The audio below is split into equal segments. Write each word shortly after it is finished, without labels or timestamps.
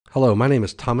Hello, my name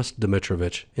is Thomas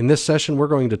Dimitrovich. In this session, we're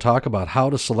going to talk about how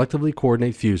to selectively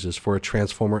coordinate fuses for a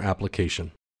transformer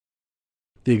application.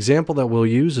 The example that we'll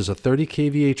use is a 30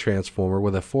 kVA transformer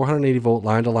with a 480 volt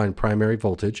line-to-line primary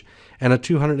voltage and a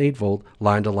 208 volt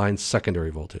line-to-line secondary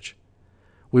voltage.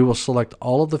 We will select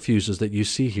all of the fuses that you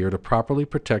see here to properly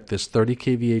protect this 30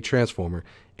 kVA transformer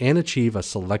and achieve a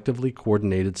selectively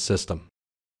coordinated system.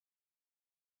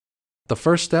 The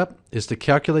first step is to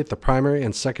calculate the primary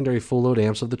and secondary full load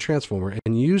amps of the transformer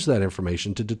and use that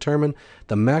information to determine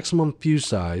the maximum fuse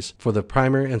size for the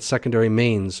primary and secondary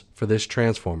mains for this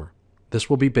transformer. This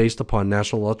will be based upon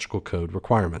National Electrical Code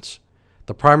requirements.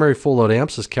 The primary full load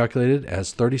amps is calculated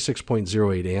as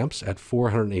 36.08 amps at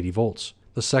 480 volts.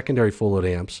 The secondary full load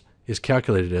amps is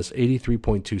calculated as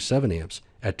 83.27 amps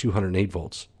at 208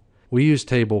 volts. We use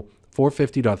table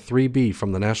 450.3b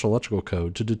from the National Electrical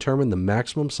Code to determine the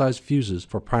maximum size fuses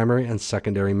for primary and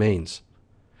secondary mains.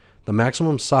 The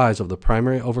maximum size of the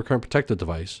primary overcurrent protective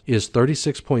device is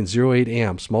 36.08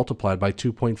 amps multiplied by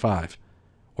 2.5,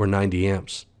 or 90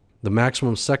 amps. The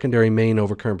maximum secondary main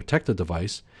overcurrent protective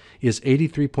device is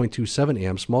 83.27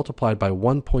 amps multiplied by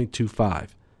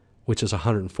 1.25, which is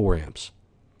 104 amps.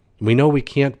 We know we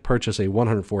can't purchase a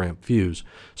 104 amp fuse,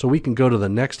 so we can go to the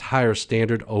next higher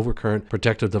standard overcurrent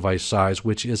protective device size,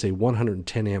 which is a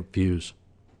 110 amp fuse.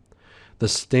 The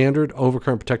standard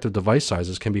overcurrent protective device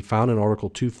sizes can be found in Article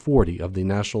 240 of the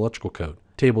National Electrical Code.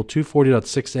 Table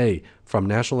 240.6a from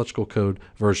National Electrical Code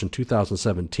version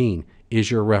 2017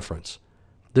 is your reference.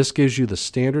 This gives you the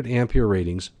standard ampere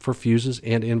ratings for fuses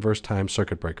and inverse time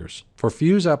circuit breakers. For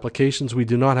fuse applications, we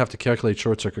do not have to calculate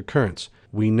short circuit currents.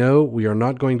 We know we are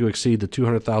not going to exceed the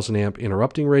 200,000 amp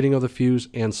interrupting rating of the fuse,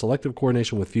 and selective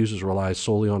coordination with fuses relies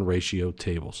solely on ratio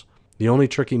tables. The only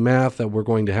tricky math that we're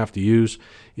going to have to use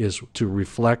is to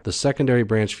reflect the secondary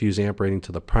branch fuse amp rating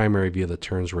to the primary via the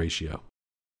turns ratio.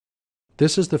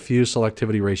 This is the fuse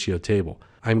selectivity ratio table.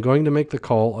 I'm going to make the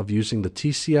call of using the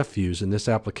TCF fuse in this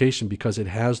application because it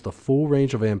has the full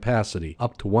range of ampacity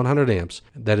up to 100 amps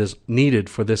that is needed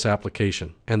for this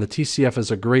application. And the TCF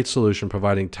is a great solution,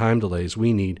 providing time delays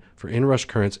we need for inrush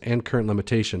currents and current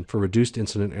limitation for reduced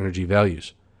incident energy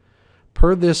values.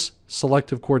 Per this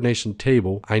selective coordination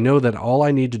table, I know that all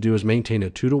I need to do is maintain a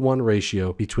 2-to-1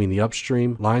 ratio between the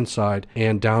upstream line side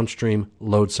and downstream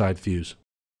load side fuse.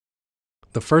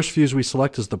 The first fuse we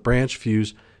select is the branch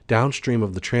fuse downstream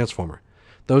of the transformer.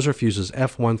 Those are fuses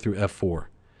F1 through F4.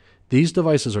 These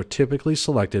devices are typically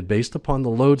selected based upon the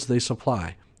loads they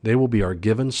supply. They will be our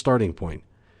given starting point.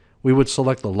 We would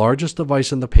select the largest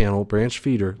device in the panel branch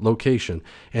feeder location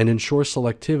and ensure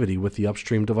selectivity with the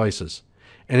upstream devices.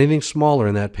 Anything smaller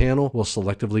in that panel will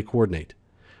selectively coordinate.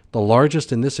 The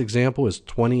largest in this example is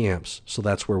 20 amps, so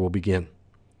that's where we'll begin.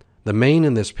 The main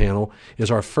in this panel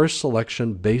is our first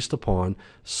selection based upon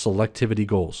selectivity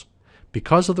goals.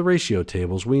 Because of the ratio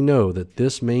tables, we know that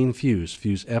this main fuse,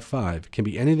 fuse F5, can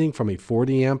be anything from a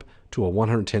 40 amp to a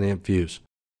 110 amp fuse.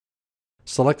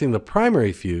 Selecting the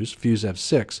primary fuse, fuse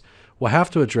F6, will have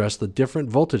to address the different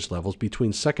voltage levels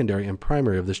between secondary and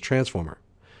primary of this transformer.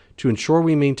 To ensure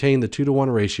we maintain the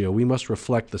 2-to-1 ratio, we must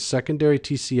reflect the secondary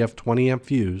TCF 20 amp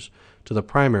fuse to the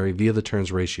primary via the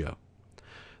turns ratio.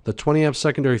 The 20 amp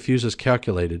secondary fuse is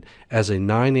calculated as a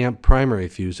 9 amp primary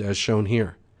fuse as shown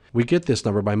here. We get this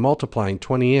number by multiplying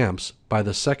 20 amps by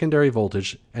the secondary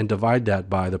voltage and divide that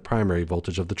by the primary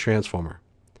voltage of the transformer.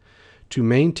 To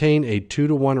maintain a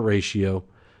 2-to-1 ratio,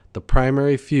 the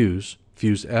primary fuse,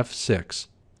 fuse F6,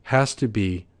 has to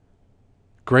be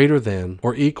greater than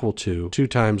or equal to 2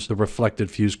 times the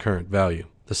reflected fuse current value.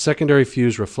 The secondary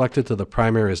fuse reflected to the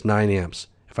primary is 9 amps.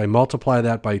 If I multiply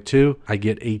that by 2, I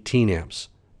get 18 amps.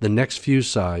 The next fuse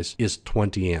size is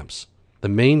 20 amps. The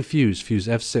main fuse, fuse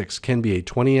F6, can be a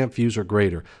 20 amp fuse or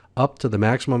greater, up to the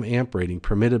maximum amp rating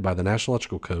permitted by the National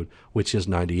Electrical Code, which is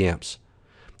 90 amps.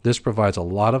 This provides a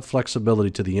lot of flexibility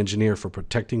to the engineer for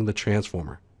protecting the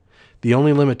transformer. The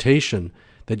only limitation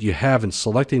that you have in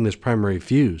selecting this primary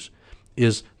fuse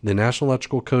is the National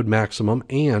Electrical Code maximum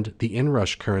and the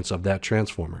inrush currents of that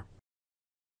transformer.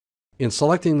 In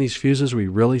selecting these fuses, we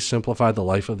really simplified the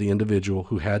life of the individual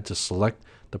who had to select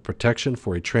the protection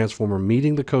for a transformer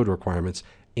meeting the code requirements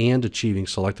and achieving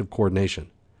selective coordination.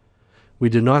 We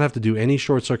did not have to do any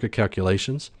short circuit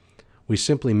calculations. We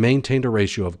simply maintained a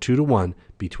ratio of 2-to-1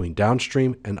 between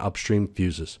downstream and upstream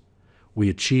fuses. We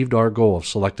achieved our goal of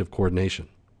selective coordination.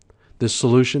 This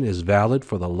solution is valid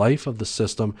for the life of the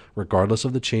system regardless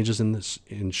of the changes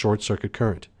in short circuit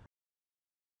current.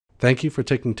 Thank you for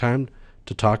taking time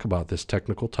to talk about this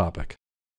technical topic.